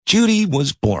Judy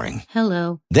was boring.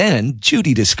 Hello. Then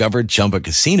Judy discovered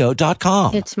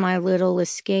ChumbaCasino.com. It's my little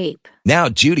escape. Now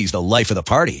Judy's the life of the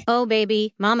party. Oh,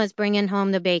 baby, mama's bringing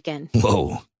home the bacon.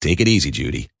 Whoa, take it easy,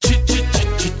 Judy.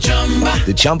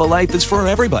 The Chumba life is for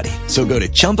everybody. So go to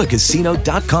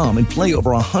ChumbaCasino.com and play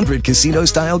over 100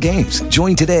 casino-style games.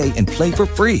 Join today and play for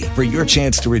free for your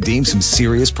chance to redeem some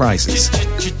serious prizes.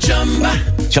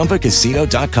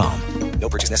 ChumbaCasino.com. No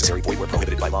purchase necessary. Void where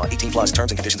prohibited by law. 18 plus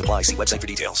terms and conditions apply. See website for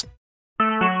details.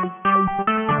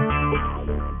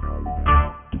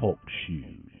 Talk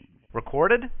shoes.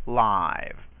 Recorded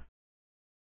live.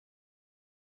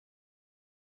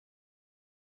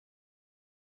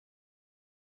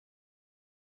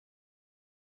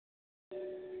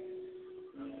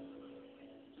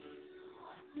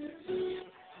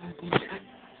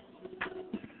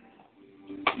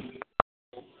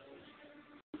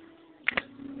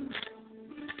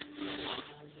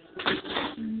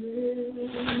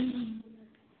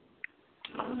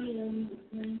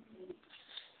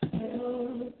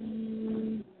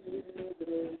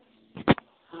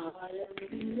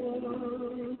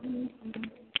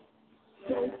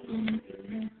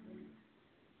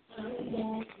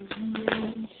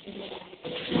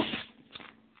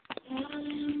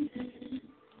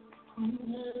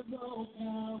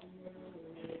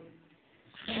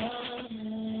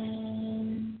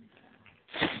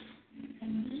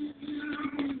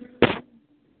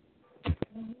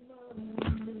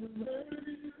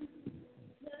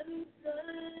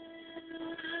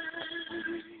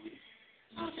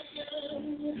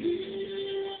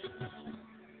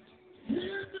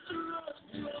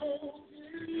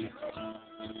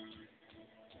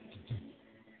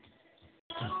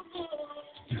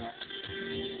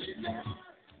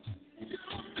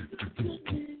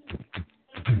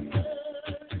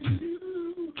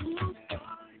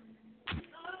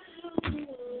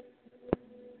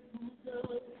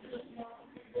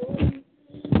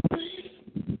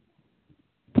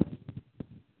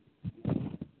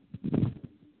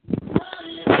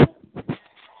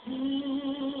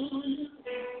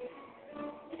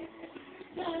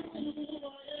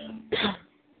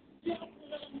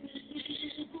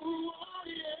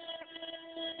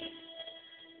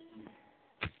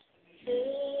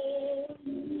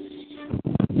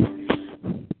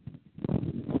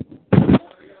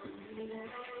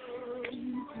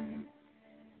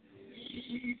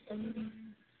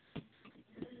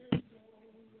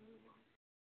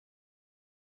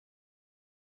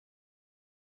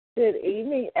 Good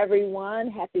evening,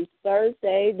 everyone. Happy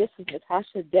Thursday. This is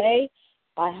Natasha Day.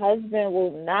 My husband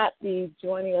will not be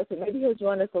joining us, or maybe he'll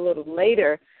join us a little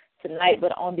later tonight,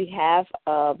 but on behalf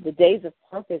of the Days of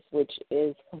Purpose, which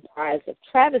is comprised of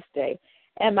Travis Day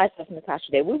and myself,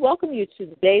 Natasha Day, we welcome you to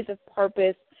the Days of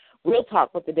Purpose, Real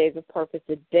Talk with the Days of Purpose,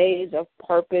 the Days of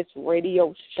Purpose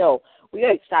radio show. We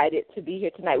are excited to be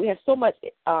here tonight. We have so much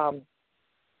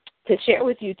to share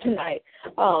with you tonight.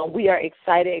 We are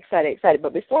excited.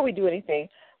 But before we do anything,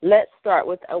 let's start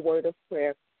with a word of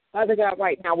prayer. Father God,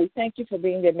 right now, we thank you for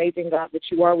being the amazing God that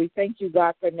you are. We thank you,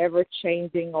 God, for never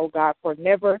changing, oh God, for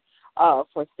never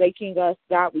forsaking us.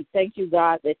 God, we thank you,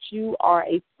 God, that you are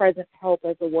a present help,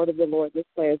 as the word of the Lord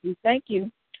declares. We thank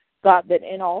you, God, that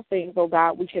in all things, oh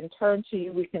God, we can turn to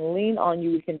you, we can lean on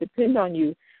you, we can depend on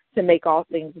you to make all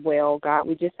things well, God.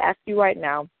 We just ask you right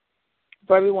now,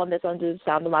 for everyone that's under the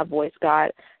sound of my voice,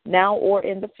 God, now or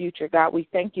in the future, God, we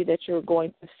thank you that you're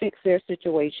going to fix their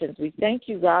situations. We thank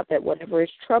you, God, that whatever is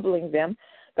troubling them,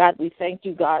 God, we thank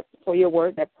you, God, for your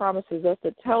word that promises us,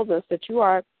 that tells us that you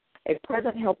are a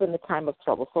present help in the time of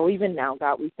trouble. So even now,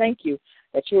 God, we thank you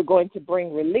that you're going to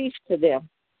bring relief to them.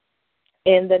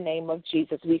 In the name of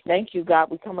Jesus, we thank you, God.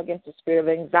 We come against the spirit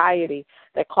of anxiety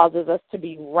that causes us to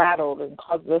be rattled and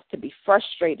causes us to be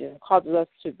frustrated and causes us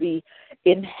to be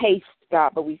in haste,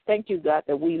 God. But we thank you, God,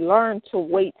 that we learn to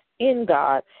wait in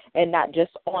God and not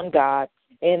just on God.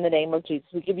 In the name of Jesus,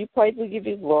 we give you praise, we give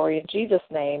you glory. In Jesus'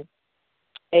 name,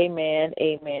 amen,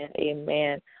 amen,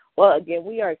 amen. Well, again,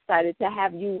 we are excited to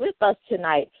have you with us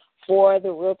tonight for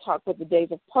the Real Talk with the Days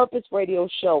of Purpose radio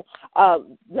show.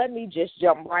 Let me just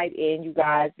jump right in, you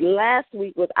guys. Last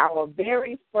week was our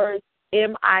very first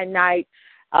MI night,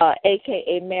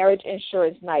 a.k.a. Marriage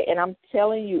Insurance Night, and I'm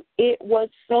telling you, it was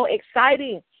so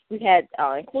exciting. We had,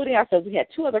 including ourselves, we had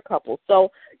two other couples.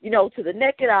 So, you know, to the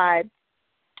naked eye,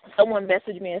 someone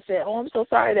messaged me and said, I'm so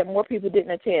sorry that more people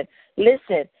didn't attend.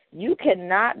 Listen, you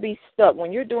cannot be stuck.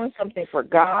 When you're doing something for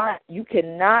God, you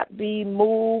cannot be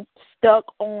moved, stuck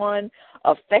on,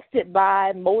 affected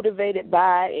by, motivated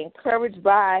by, encouraged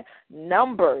by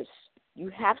numbers. You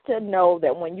have to know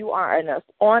that when you are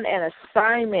on an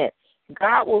assignment,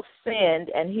 God will send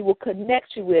and he will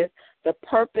connect you with the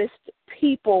purposed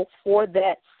people for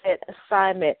that set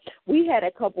assignment. We had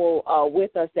a couple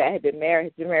with us that had been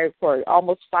married for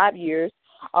almost 5 years,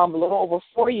 a little over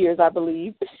 4 years, I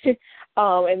believe.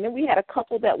 And then we had a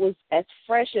couple that was as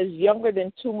fresh as younger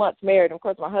than 2 months married. Of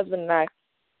course, my husband and I,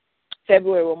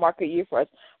 February will mark a year for us.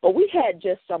 But we had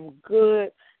just some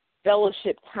good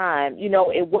fellowship time. You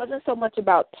know, it wasn't so much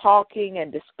about talking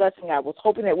and discussing. I was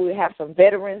hoping that we would have some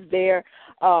veterans there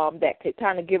that could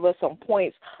kind of give us some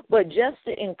points, but just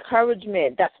the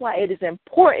encouragement. That's why it is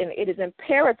important, it is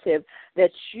imperative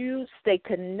that you stay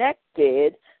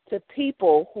connected to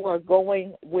people who are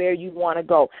going where you want to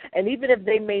go. And even if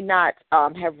they may not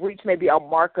have reached maybe a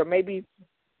marker, maybe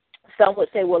some would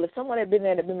say, well, if someone had been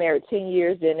there and been married 10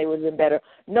 years, then it would have been better.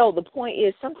 No, the point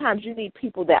is sometimes you need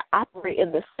people that operate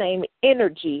in the same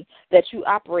energy that you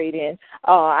operate in.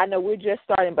 I know we're just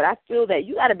starting, but I feel that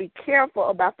you got to be careful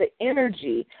about the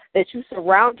energy that you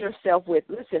surround yourself with.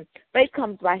 Listen, faith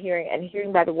comes by hearing, and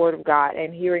hearing by the word of God,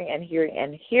 and hearing and hearing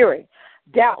and hearing.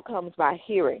 Doubt comes by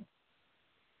hearing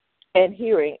and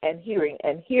hearing and hearing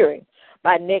and hearing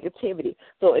by negativity.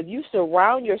 So if you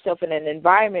surround yourself in an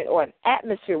environment or an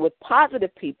atmosphere with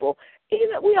positive people,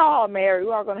 even we all are married,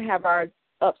 we're all going to have our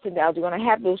ups and downs. We're going to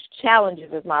have those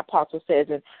challenges, as my apostle says.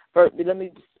 And let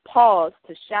me pause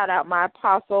to shout out my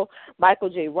apostle, Michael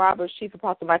J. Roberts, Chief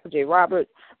Apostle Michael J.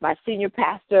 Roberts, my senior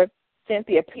pastor,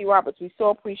 Cynthia P. Roberts. We so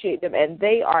appreciate them, and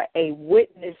they are a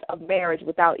witness of marriage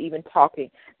without even talking.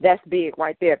 That's big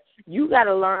right there. You got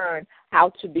to learn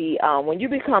how to be, when you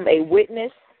become a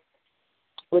witness,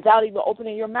 without even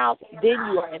opening your mouth, then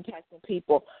you are impacting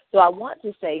people. So I want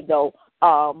to say, though,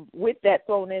 with that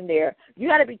thrown in there, you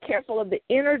got to be careful of the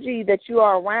energy that you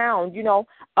are around. You know,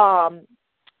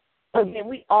 again,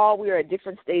 we are at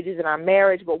different stages in our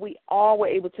marriage, but we all were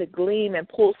able to glean and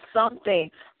pull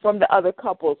something from the other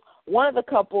couples. One of the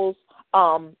couples,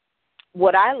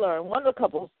 what I learned,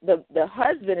 the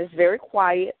husband is very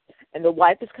quiet, and the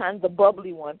wife is kind of the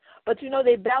bubbly one. But, you know,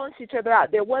 they balance each other out.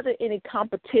 There wasn't any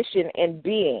competition in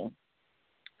being.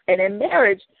 And in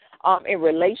marriage, in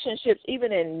relationships,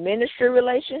 even in ministry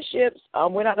relationships,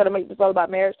 we're not going to make this all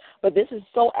about marriage, but this is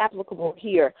so applicable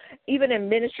here. Even in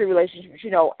ministry relationships,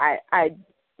 you know, I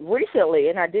recently,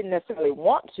 and I didn't necessarily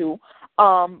want to,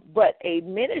 but a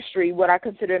ministry, what I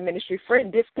consider a ministry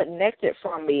friend, disconnected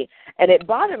from me. And it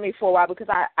bothered me for a while because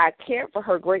I cared for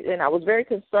her greatly, and I was very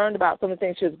concerned about some of the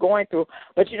things she was going through.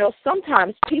 But, you know,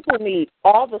 sometimes people need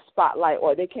all the spotlight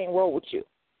or they can't roll with you.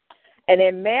 And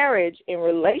in marriage, in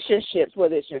relationships,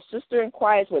 whether it's your sister in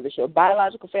Christ, whether it's your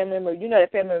biological family member, you know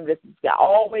that family member that's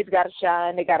always got to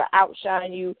shine. They got to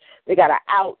outshine you. They got to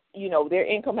their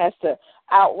income has to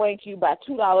outrank you by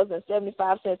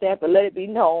 $2.75. They have to let it be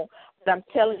known. But I'm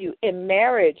telling you, in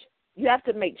marriage, you have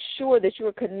to make sure that you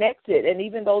are connected. And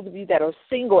even those of you that are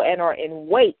single and are in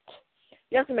wait,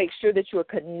 you have to make sure that you are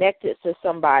connected to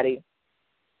somebody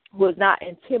who is not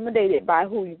intimidated by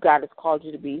who God has called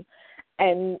you to be.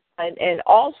 And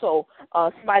also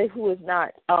somebody who is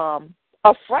not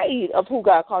afraid of who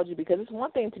God called you, because it's one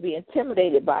thing to be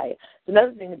intimidated by it. It's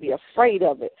another thing to be afraid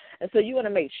of it. And so you want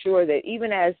to make sure that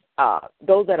even as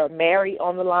those that are married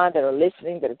on the line, that are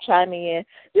listening, that are chiming in,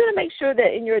 you want to make sure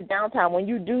that in your downtime, when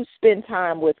you do spend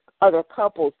time with other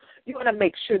couples, you want to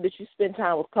make sure that you spend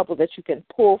time with couples that you can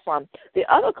pull from. The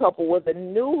other couple was a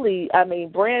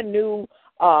brand new,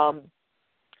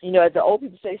 as the old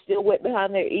people say, still wet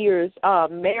behind their ears,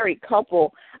 married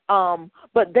couple.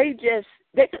 But they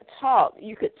could talk.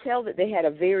 You could tell that they had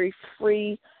a very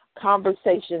free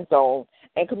conversation zone.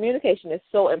 And communication is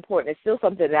so important. It's still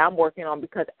something that I'm working on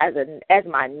because as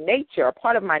my nature, a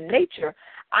part of my nature,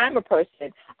 I'm a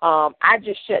person, I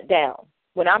just shut down.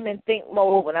 When I'm in think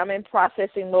mode, when I'm in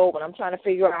processing mode, when I'm trying to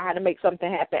figure out how to make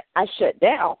something happen, I shut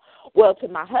down. Well, to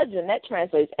my husband, that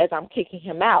translates as I'm kicking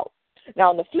him out.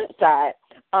 Now, on the flip side,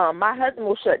 my husband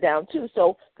will shut down too.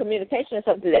 So communication is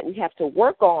something that we have to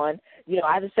work on.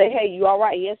 I just say, hey, you all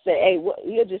right? He'll say, hey,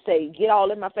 he'll just say, get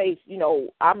all in my face.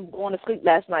 I'm going to sleep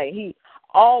last night. He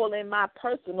all in my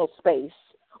personal space.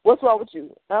 What's wrong with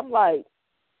you? I'm like,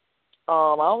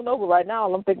 I don't know, but right now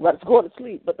all I'm thinking about is going to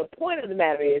sleep. But the point of the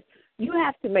matter is you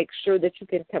have to make sure that you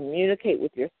can communicate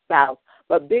with your spouse.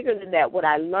 But bigger than that, what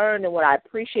I learned and what I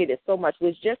appreciated so much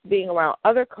was just being around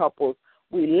other couples.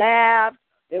 We laughed.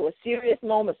 There were serious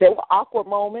moments. There were awkward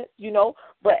moments,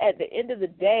 But at the end of the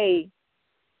day,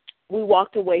 we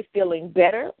walked away feeling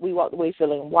better. We walked away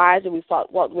feeling wiser. We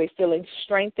walked away feeling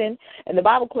strengthened. And the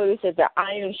Bible clearly says that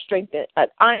iron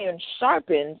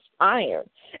sharpens iron.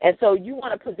 And so you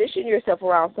want to position yourself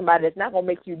around somebody that's not going to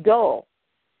make you dull.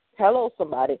 Hello,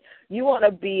 somebody. You want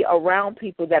to be around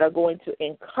people that are going to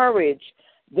encourage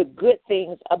the good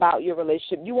things about your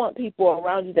relationship. You want people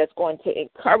around you that's going to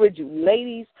encourage you.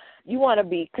 Ladies, you want to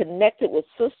be connected with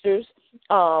sisters,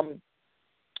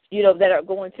 that are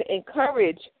going to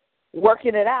encourage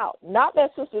working it out. Not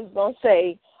that sister's going to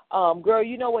say, girl,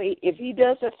 you know what, if he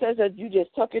does that, says that, you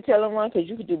just tuck your tail and run because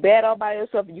you could do bad all by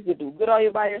yourself and you could do good all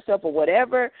by yourself or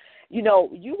whatever. You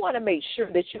want to make sure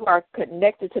that you are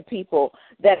connected to people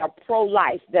that are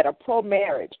pro-life, that are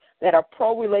pro-marriage, that are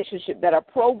pro-relationship, that are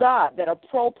pro-God, that are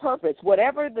pro-purpose,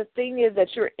 whatever the thing is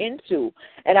that you're into.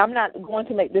 And I'm not going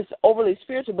to make this overly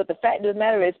spiritual, but the fact of the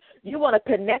matter is you want to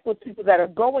connect with people that are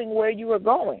going where you are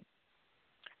going.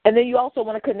 And then you also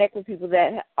want to connect with people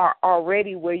that are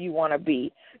already where you want to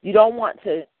be. You don't want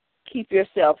to keep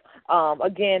yourself,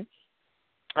 again,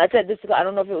 I said this, I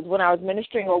don't know if it was when I was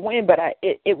ministering or when, but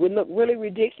it would look really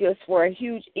ridiculous for a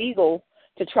huge eagle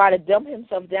to try to dumb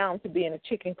himself down to be in a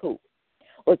chicken coop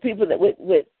with people that,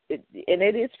 and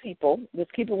it is people, let's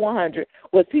keep it 100,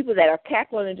 with people that are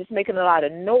cackling and just making a lot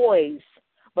of noise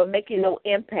but making no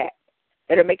impact,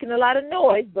 that are making a lot of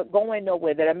noise but going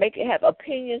nowhere, that have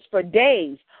opinions for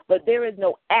days, but there is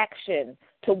no action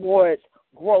towards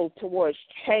growth, towards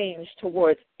change,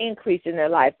 towards increase in their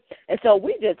life. And so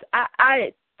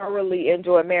I thoroughly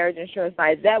enjoy Marriage Insurance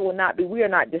Nights. We are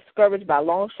not discouraged by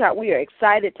long shot. We are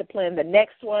excited to plan the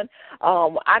next one.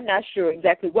 I'm not sure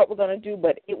exactly what we're going to do,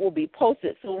 but it will be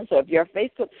posted soon. So if you're a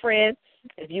Facebook friend,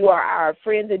 if you are our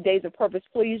friends in Days of Purpose,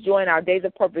 please join our Days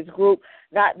of Purpose group,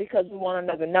 not because we want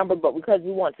another number, but because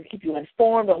we want to keep you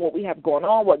informed on what we have going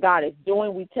on, what God is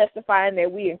doing. We testify in there.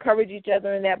 We encourage each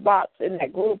other in that box, in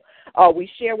that group. We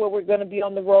share where we're going to be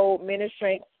on the road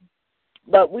ministering.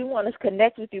 But we want to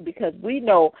connect with you because we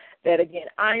know that, again,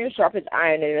 iron sharpens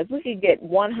iron. And if we can get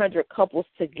 100 couples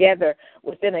together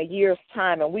within a year's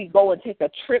time and we go and take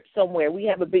a trip somewhere, we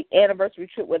have a big anniversary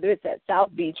trip, whether it's at South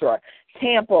Beach or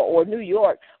Tampa or New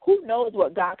York, who knows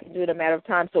what God can do in a matter of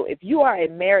time. So if you are a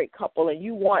married couple and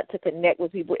you want to connect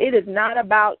with people, it is not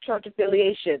about church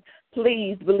affiliation.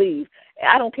 Please believe.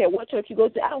 I don't care what church you go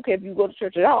to. I don't care if you go to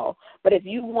church at all. But if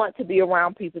you want to be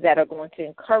around people that are going to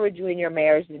encourage you in your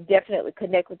marriage, then definitely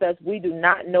connect with us. We do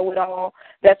not know it all.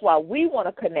 That's why we want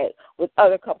to connect with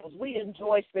other couples. We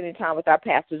enjoy spending time with our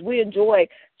pastors. We enjoy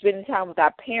spending time with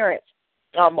our parents.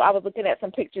 I was looking at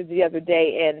some pictures the other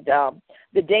day, and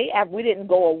the day after, we didn't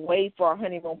go away for our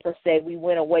honeymoon per se. We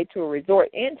went away to a resort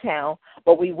in town,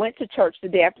 but we went to church the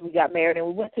day after we got married, and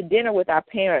we went to dinner with our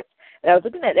parents. And I was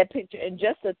looking at that picture and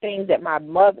just the things that my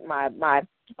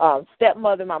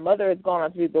stepmother, my mother has gone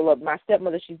on to be beloved. My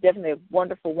stepmother, she's definitely a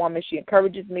wonderful woman. She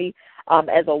encourages me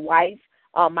as a wife.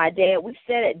 My dad, we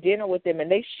sat at dinner with them,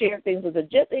 and they shared things with us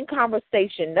just in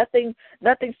conversation, nothing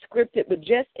scripted, but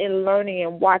just in learning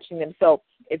and watching them. So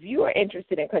if you are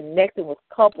interested in connecting with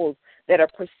couples that are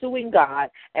pursuing God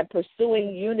and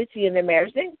pursuing unity in their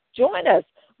marriage, then join us.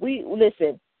 We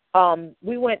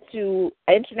went to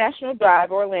International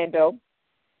Drive, Orlando.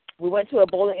 We went to a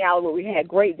bowling alley where we had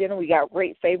great dinner. We got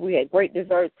great favor. We had great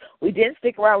desserts. We didn't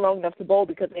stick around long enough to bowl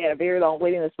because they had a very long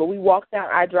waiting list, but we walked down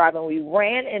I-Drive and we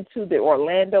ran into the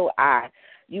Orlando Eye.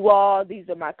 You all, these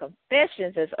are my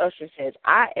confessions, as Usher says.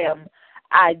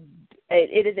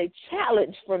 It is a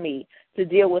challenge for me to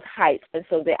deal with heights. And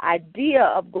so the idea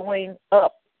of going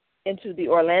up into the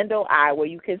Orlando Eye where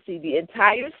you can see the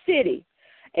entire city,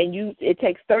 and it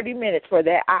takes 30 minutes for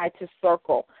that eye to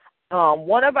circle.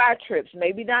 One of our trips,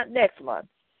 maybe not next month,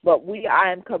 but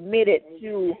I am committed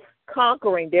to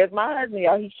conquering. There's my husband,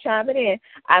 y'all. He's chiming in.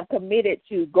 I'm committed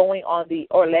to going on the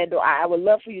Orlando Eye. I would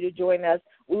love for you to join us.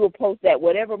 We will post that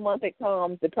whatever month it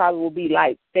comes. It probably will be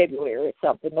like February or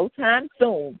something. No time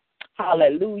soon.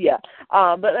 Hallelujah.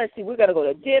 But let's see. We're going to go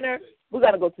to dinner. We're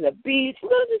going to go to the beach. We're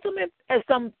going to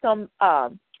do some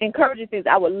encouraging things.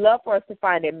 I would love for us to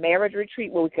find a marriage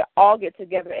retreat where we could all get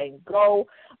together and go,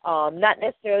 not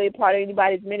necessarily a part of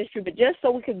anybody's ministry, but just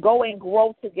so we could go and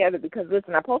grow together. Because,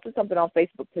 listen, I posted something on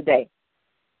Facebook today.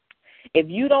 If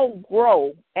you don't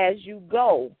grow as you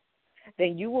go,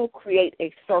 then you will create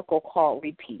a circle called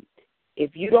repeat.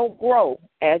 If you don't grow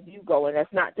as you go, and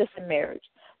that's not just in marriage,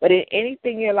 but in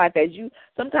anything in your life,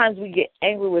 sometimes we get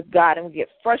angry with God and we get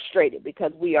frustrated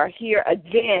because we are here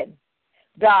again.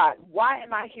 God, why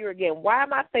am I here again? Why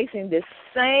am I facing this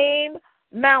same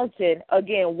mountain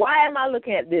again? Why am I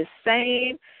looking at this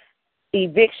same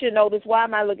eviction notice? Why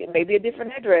am I looking, maybe a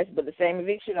different address, but the same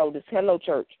eviction notice? Hello,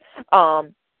 church.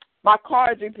 My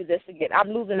car is repossessed again. I'm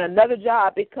losing another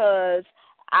job because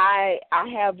I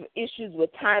have issues with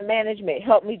time management.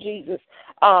 Help me, Jesus.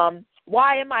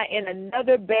 Why am I in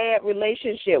another bad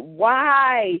relationship?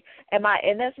 Why am I?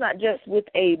 And that's not just with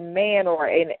a man or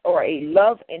a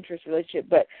love interest relationship,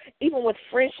 but even with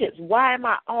friendships. Why am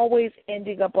I always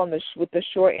ending up with the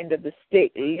short end of the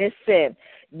stick? Listen,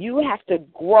 you have to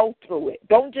grow through it.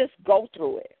 Don't just go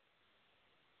through it.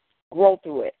 Grow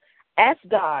through it. Ask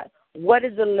God, what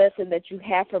is the lesson that you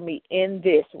have for me in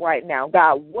this right now?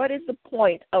 God, what is the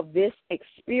point of this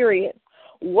experience?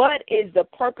 What is the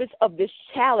purpose of this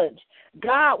challenge?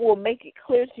 God will make it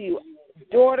clear to you,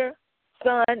 daughter,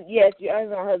 son, yes, you are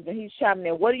my husband, he's chiming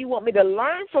in. What do you want me to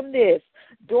learn from this?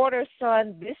 Daughter,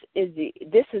 son, this is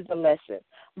the lesson.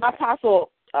 My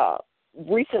apostle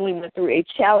recently went through a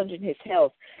challenge in his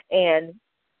health, and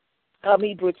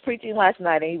he was preaching last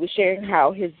night, and he was sharing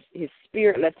how his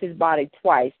spirit left his body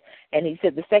twice. And he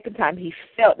said the second time he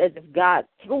felt as if God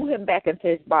threw him back into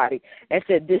his body and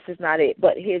said, this is not it.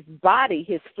 But his body,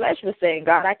 his flesh was saying,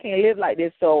 God, I can't live like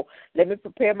this, so let me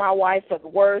prepare my wife for the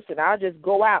worst, and I'll just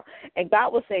go out. And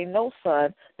God was saying, no,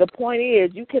 son, the point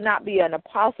is you cannot be an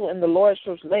apostle in the Lord's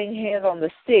church laying hands on the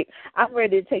sick. I'm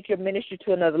ready to take your ministry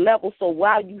to another level. So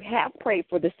while you have prayed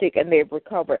for the sick and they've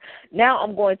recovered, now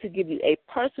I'm going to give you a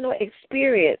personal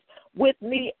experience with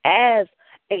me as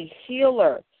a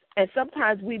healer. And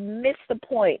sometimes we miss the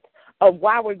point of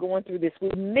why we're going through this.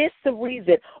 We miss the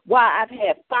reason why I've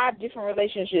had 5 different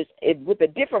relationships with a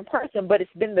different person, but it's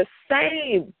been the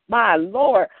same. My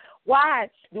Lord, why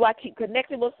do I keep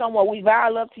connecting with someone? We vow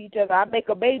our love to each other. I make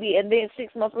a baby, and then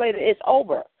 6 months later, it's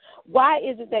over. Why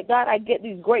is it that, God, I get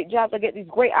these great jobs, I get these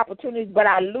great opportunities, but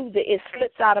I lose it? It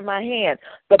slips out of my hand.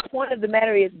 The point of the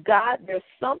matter is, God, there's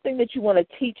something that you want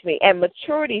to teach me. And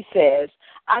maturity says,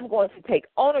 I'm going to take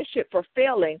ownership for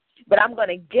failing, but I'm going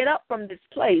to get up from this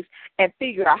place and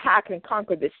figure out how I can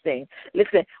conquer this thing.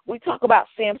 Listen, we talk about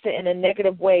Samson in a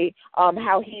negative way,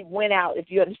 how he went out. If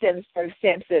you understand the story of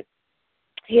Samson,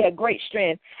 he had great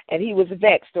strength, and he was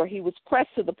vexed, or he was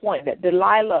pressed to the point that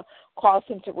Delilah caused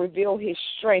him to reveal his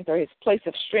strength or his place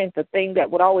of strength, the thing that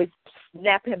would always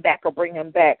snap him back or bring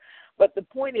him back. But the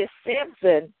point is,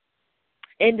 Samson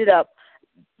ended up,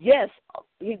 yes,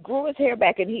 he grew his hair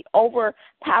back and he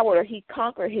overpowered or he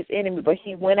conquered his enemy, but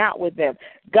he went out with them.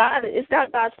 God, it's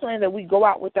not God's plan that we go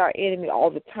out with our enemy all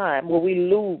the time where we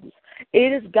lose.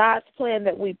 It is God's plan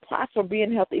that we prosper, be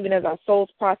in health, even as our souls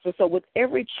prosper. So with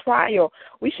every trial,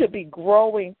 we should be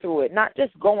growing through it, not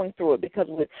just going through it, because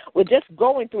with just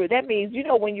going through it, that means, you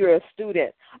know, when you're a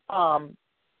student,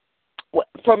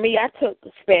 for me, I took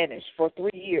Spanish for 3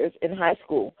 years in high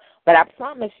school. But I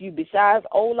promise you, besides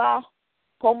hola,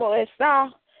 como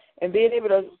esta, and being able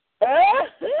to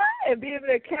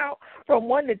count from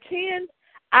 1 to 10,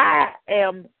 I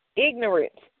am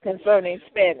ignorant concerning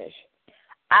Spanish.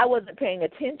 I wasn't paying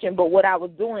attention, but what I was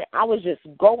doing, I was just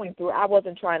going through. I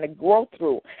wasn't trying to grow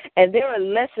through. And there are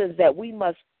lessons that we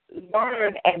must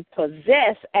learn and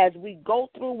possess as we go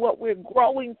through what we're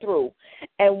growing through.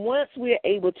 And once we're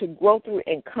able to grow through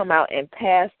and come out and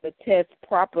pass the test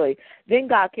properly, then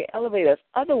God can elevate us.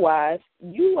 Otherwise,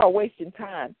 you are wasting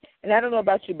time. And I don't know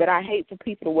about you, but I hate for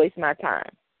people to waste my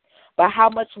time. But how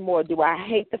much more do I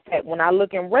hate the fact when I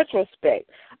look in retrospect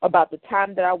about the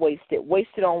time that I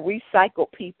wasted on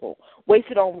recycled people,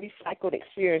 wasted on recycled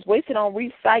experience, wasted on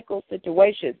recycled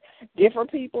situations. Different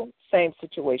people, same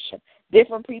situation.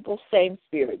 Different people, same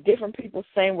spirit. Different people,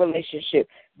 same relationship.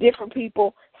 Different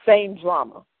people, same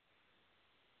drama.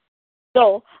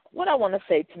 So what I want to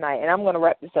say tonight, and I'm going to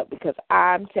wrap this up because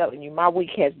I'm telling you, my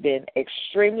week has been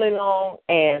extremely long,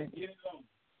 and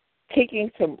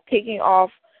kicking off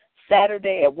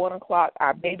Saturday at 1 o'clock,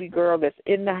 our baby girl that's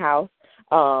in the house,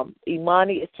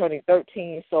 Imani, is turning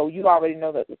 13, so you already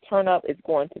know that the turn-up is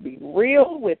going to be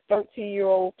real with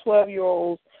 13-year-olds,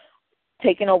 12-year-olds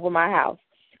taking over my house.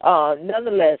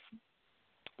 Nonetheless,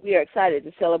 we are excited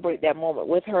to celebrate that moment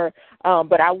with her,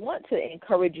 but I want to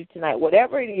encourage you tonight,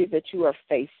 whatever it is that you are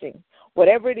facing,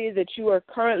 whatever it is that you are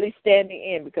currently standing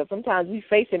in, because sometimes we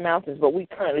face in mountains, but we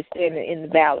currently standing in the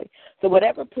valley. So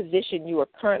whatever position you are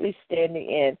currently standing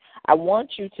in, I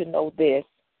want you to know this.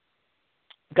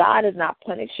 God is not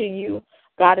punishing you.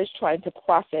 God is trying to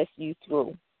process you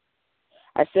through.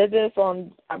 I said this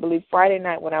on, I believe, Friday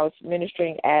night when I was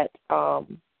ministering at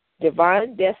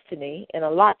Divine Destiny in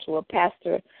Alachua,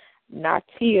 Pastor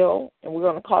Natil, and we're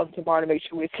going to call him tomorrow to make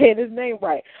sure we're saying his name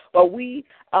right. But we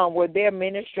were there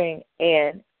ministering,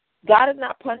 and God is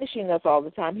not punishing us all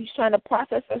the time. He's trying to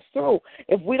process us through.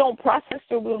 If we don't process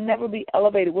through, we'll never be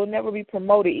elevated. We'll never be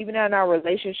promoted. Even in our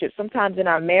relationships, sometimes in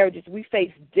our marriages, we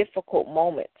face difficult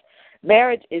moments.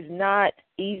 Marriage is not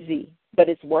easy, but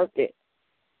it's worth it.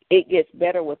 It gets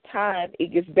better with time.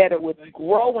 It gets better with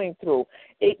growing through.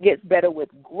 It gets better with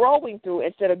growing through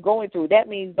instead of going through. That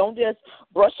means don't just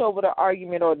brush over the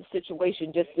argument or the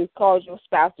situation just to cause your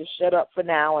spouse to shut up for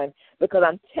now. And because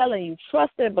I'm telling you,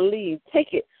 trust and believe.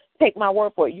 Take it. Take my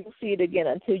word for it. You'll see it again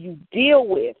until you deal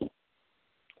with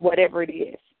whatever it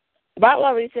is. The Bible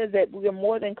already says that we are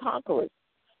more than conquerors.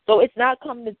 So it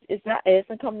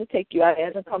hasn't come to take you out. It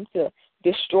hasn't come to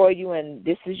destroy you and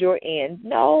this is your end.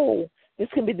 No. This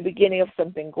can be the beginning of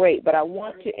something great, but I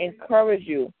want to encourage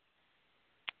you.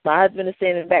 My husband is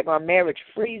saying in the background, marriage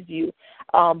frees you.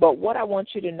 But what I want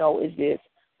you to know is this.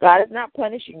 God is not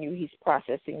punishing you. He's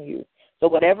processing you. So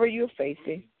whatever you're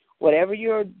facing, whatever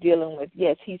you're dealing with,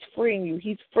 yes, he's freeing you.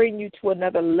 He's freeing you to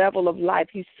another level of life.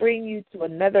 He's freeing you to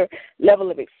another level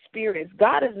of experience.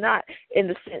 God is not in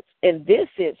this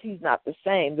sense, he's not the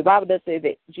same. The Bible does say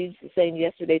that Jesus is the same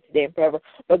yesterday, today, and forever.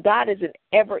 But God is an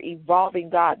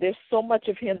ever-evolving God. There's so much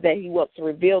of him that he wants to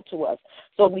reveal to us.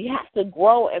 So we have to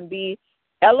grow and be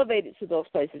elevated to those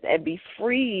places and be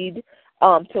freed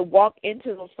to walk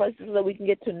into those places so that we can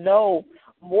get to know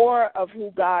more of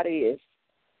who God is.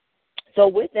 So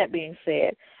with that being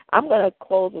said, I'm going to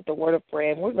close with the word of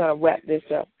prayer, and we're going to wrap this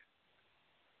up.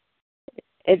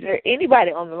 Is there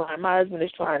anybody on the line? My husband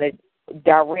is trying to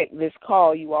direct this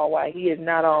call, you all, while he is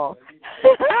not on.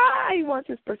 He wants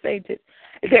his percentage.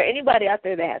 Is there anybody out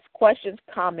there that has questions,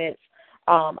 comments?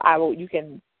 You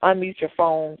can unmute your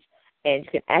phones, and you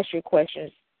can ask your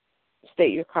questions,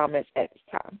 state your comments at this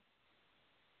time.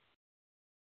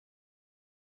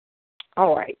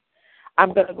 All right.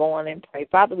 I'm going to go on and pray.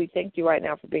 Father, we thank you right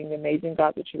now for being the amazing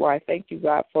God that you are. I thank you,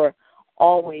 God, for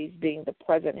always being the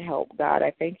present help, God.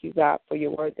 I thank you, God, for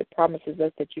your word that promises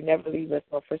us that you never leave us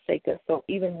nor forsake us. So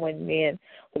even when men,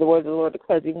 for the word of the Lord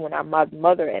declares, even when my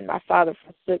mother and my father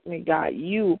forsook me, God,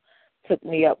 you took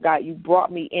me up, God. You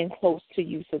brought me in close to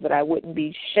you so that I wouldn't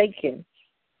be shaken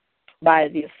by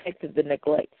the effect of the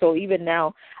neglect. So even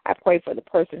now, I pray for the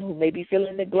person who may be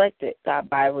feeling neglected, God,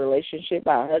 by a relationship,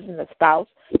 by a husband, a spouse,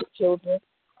 children,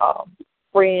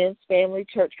 friends, family,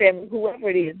 church family, whoever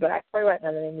it is. But I pray right now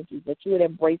in the name of Jesus that you would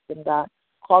embrace them, God,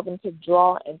 cause them to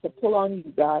draw and to pull on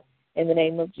you, God, in the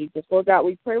name of Jesus. Lord God,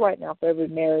 we pray right now for every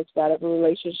marriage, God, every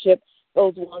relationship,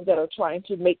 those ones that are trying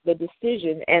to make the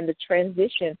decision and the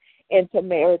transition into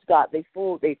marriage, God. They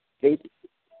feel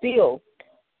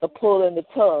the pull and the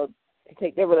tug and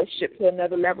take their relationship to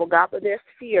another level, God, but there's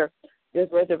fear. There's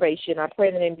reservation. I pray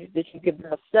in the name of Jesus that you give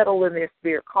them a settle in their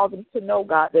spirit. Cause them to know,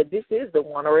 God, that this is the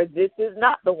one or this is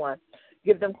not the one.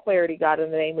 Give them clarity, God, in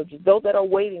the name of Jesus. Those that are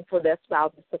waiting for their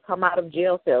spouses to come out of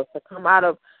jail cells, to come out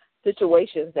of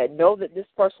situations that know that this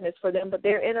person is for them, but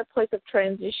they're in a place of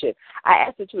transition. I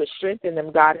ask that you would strengthen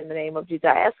them, God, in the name of Jesus.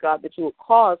 I ask, God, that you would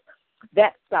cause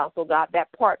that spouse, oh God,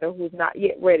 that partner who's not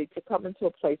yet ready to come into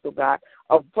a place, oh God,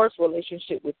 of first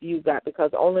relationship with you, God,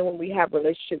 because only when we have a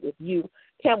relationship with you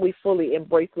can we fully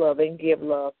embrace love and give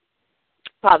love.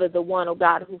 Father, the one, oh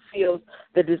God, who feels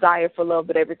the desire for love,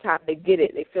 but every time they get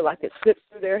it, they feel like it slips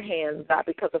through their hands, God,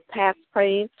 because of past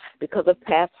pain, because of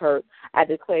past hurt. I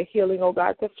declare healing, oh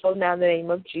God, to flow now in the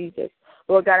name of Jesus.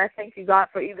 Lord God, I thank you, God,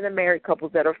 for even the married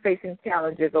couples that are facing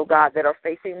challenges, oh God, that are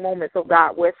facing moments, oh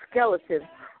God, where skeletons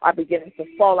are beginning to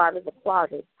fall out of the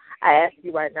closet. I ask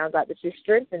you right now, God, that you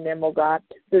strengthen them, oh God,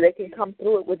 so they can come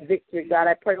through it with victory, God.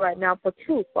 I pray right now for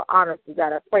truth, for honesty,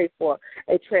 God. I pray for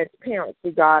a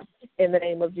transparency, God, in the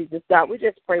name of Jesus, God. We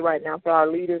just pray right now for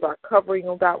our leaders, our covering,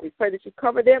 oh God. We pray that you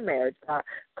cover their marriage, God,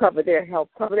 cover their health,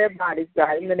 cover their bodies,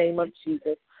 God, in the name of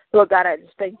Jesus. Lord God, I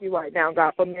just thank you right now,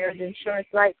 God, for marriage insurance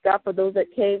rights, God, for those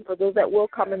that came, for those that will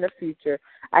come in the future.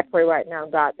 I pray right now,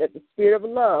 God, that the spirit of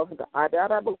love, God,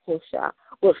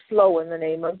 will flow in the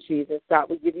name of Jesus. God,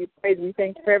 we give you praise. We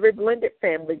thank you for every blended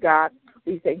family, God.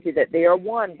 We thank you that they are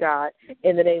one, God,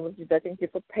 in the name of Jesus. I thank you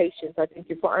for patience. I thank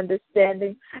you for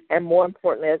understanding. And more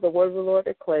importantly, as the word of the Lord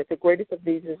declares, the greatest of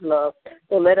these is love.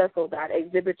 So let us, oh God,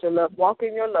 exhibit your love, walk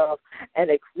in your love, and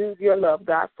exude your love,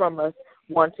 God, from us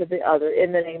one to the other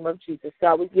in the name of Jesus.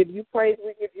 God, we give you praise.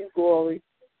 We give you glory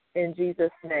in Jesus'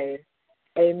 name.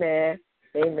 Amen.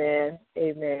 Amen.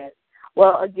 Amen.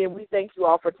 Well, again, we thank you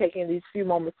all for taking these few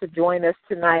moments to join us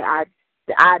tonight.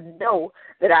 I know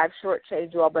that I've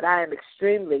shortchanged you all, but I am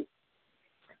extremely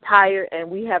tired, and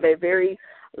we have a very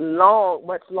long,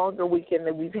 much longer weekend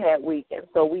than we've had weekend.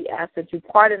 So we ask that you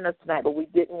pardon us tonight, but we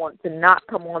didn't want to not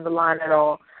come on the line at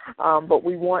all. But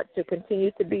we want to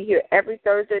continue to be here every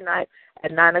Thursday night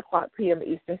at 9 o'clock p.m.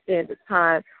 Eastern Standard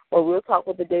Time, where we'll talk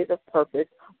with the days of purpose,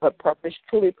 but purpose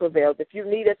truly prevails. If you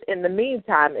need us in the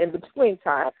meantime, in between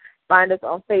time, Find us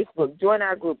on Facebook. Join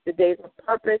our group, The Days of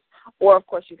Purpose, or, of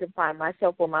course, you can find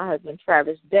myself or my husband,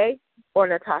 Travis Day, or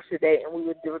Natasha Day, and we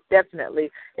would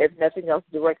definitely, if nothing else,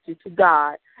 direct you to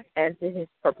God and to his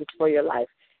purpose for your life.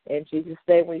 In Jesus'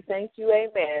 name, we thank you.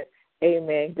 Amen.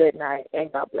 Amen. Good night,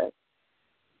 and God bless.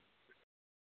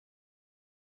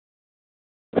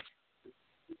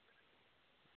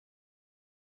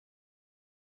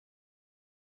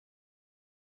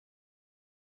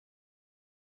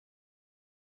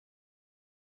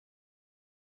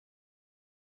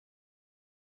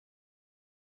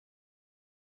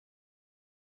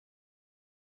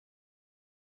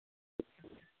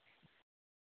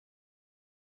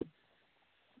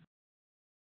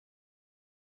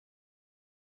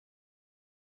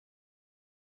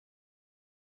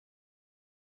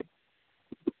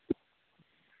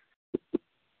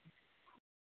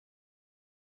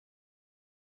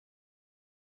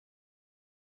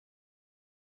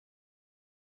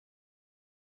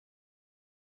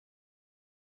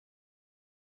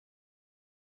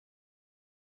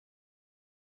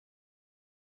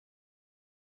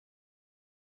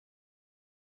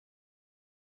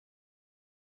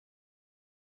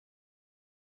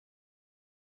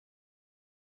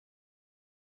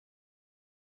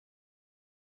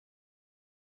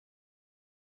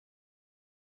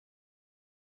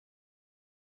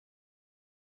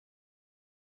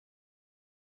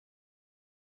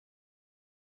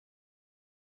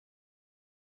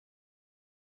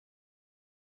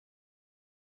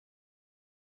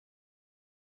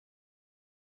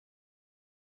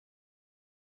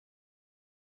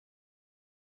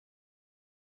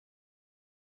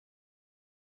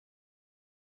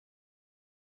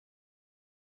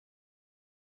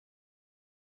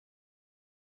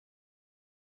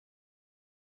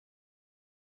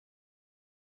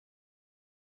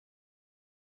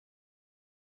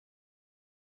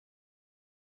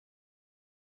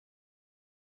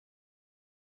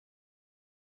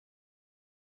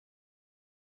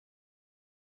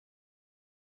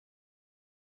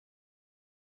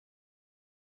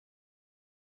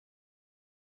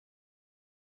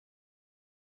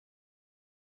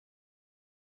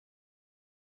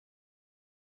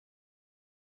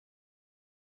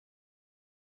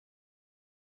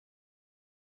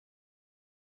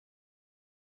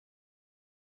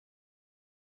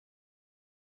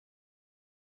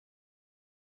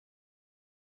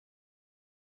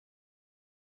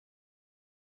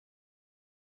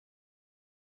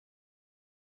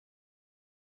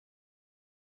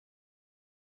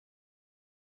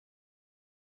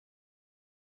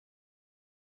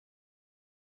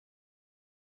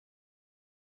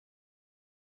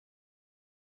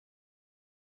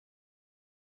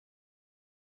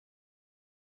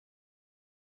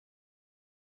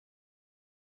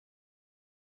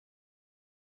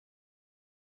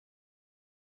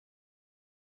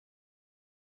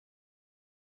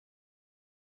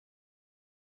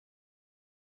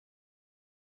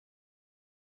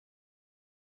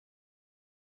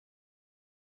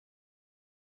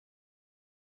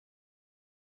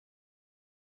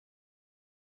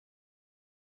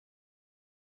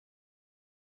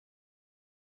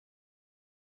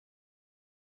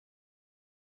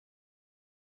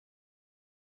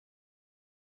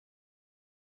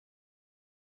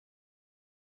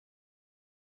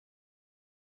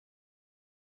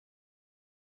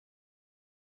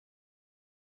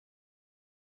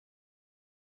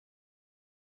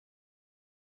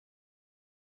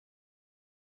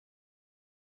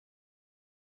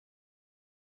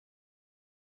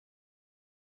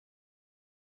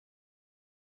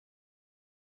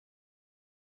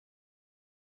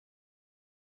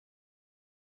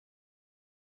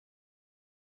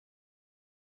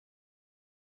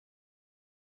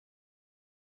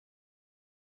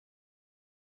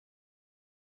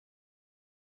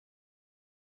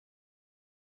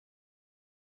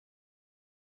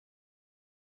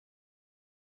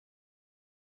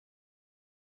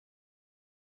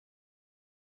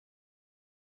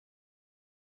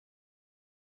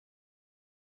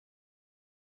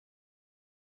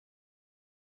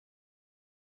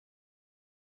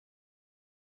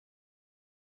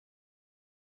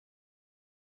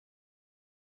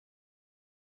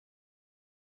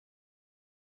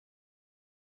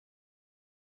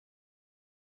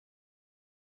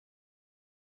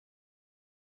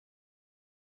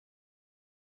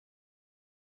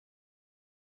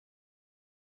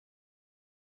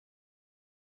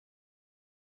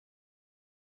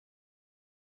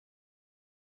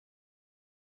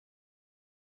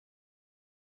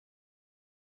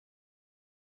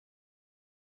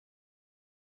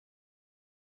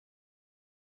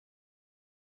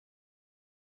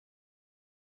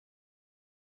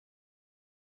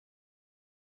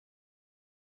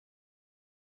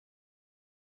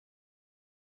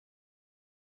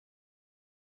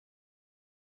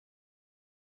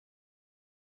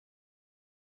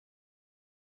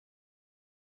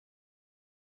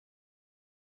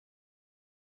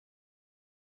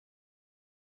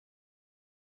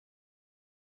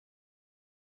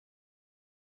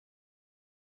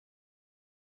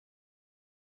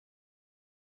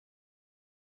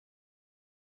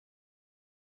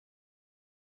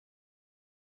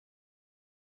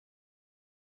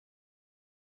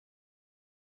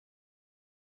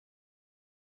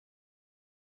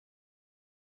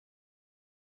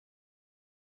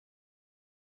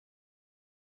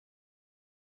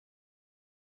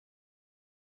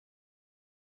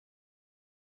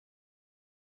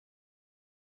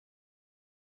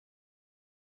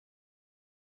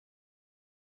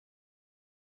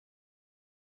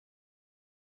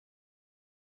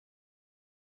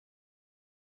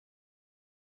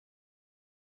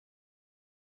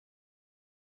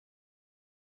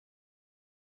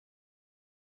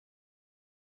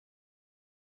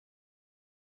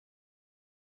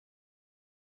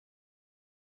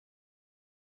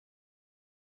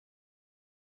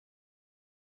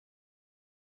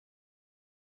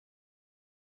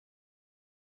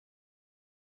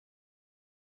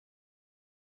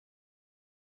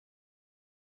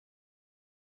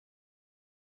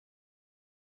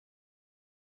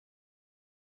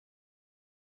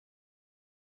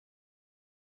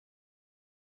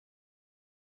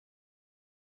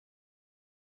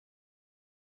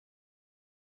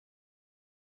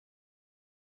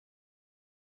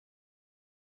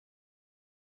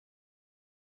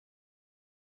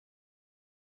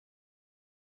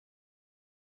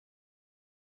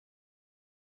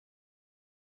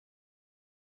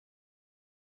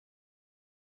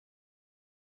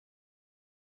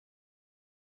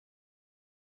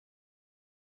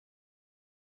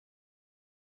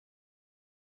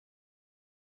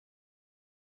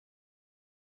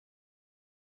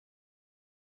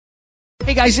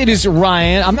 Hey guys, it is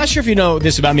Ryan. I'm not sure if you know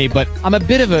this about me, but I'm a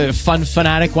bit of a fun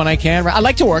fanatic when I can. I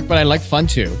like to work, but I like fun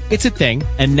too. It's a thing.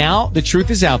 And now the truth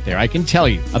is out there. I can tell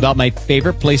you about my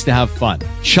favorite place to have fun.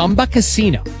 Chumba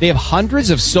Casino. They have hundreds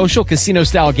of social casino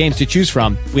style games to choose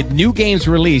from with new games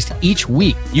released each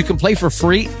week. You can play for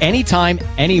free anytime,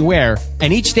 anywhere.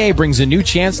 And each day brings a new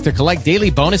chance to collect daily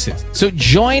bonuses. So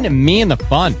join me in the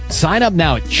fun. Sign up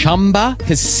now at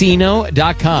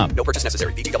ChumbaCasino.com. No purchase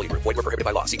necessary. VGW Group. Void where prohibited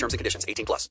by law. See terms and conditions. 18+.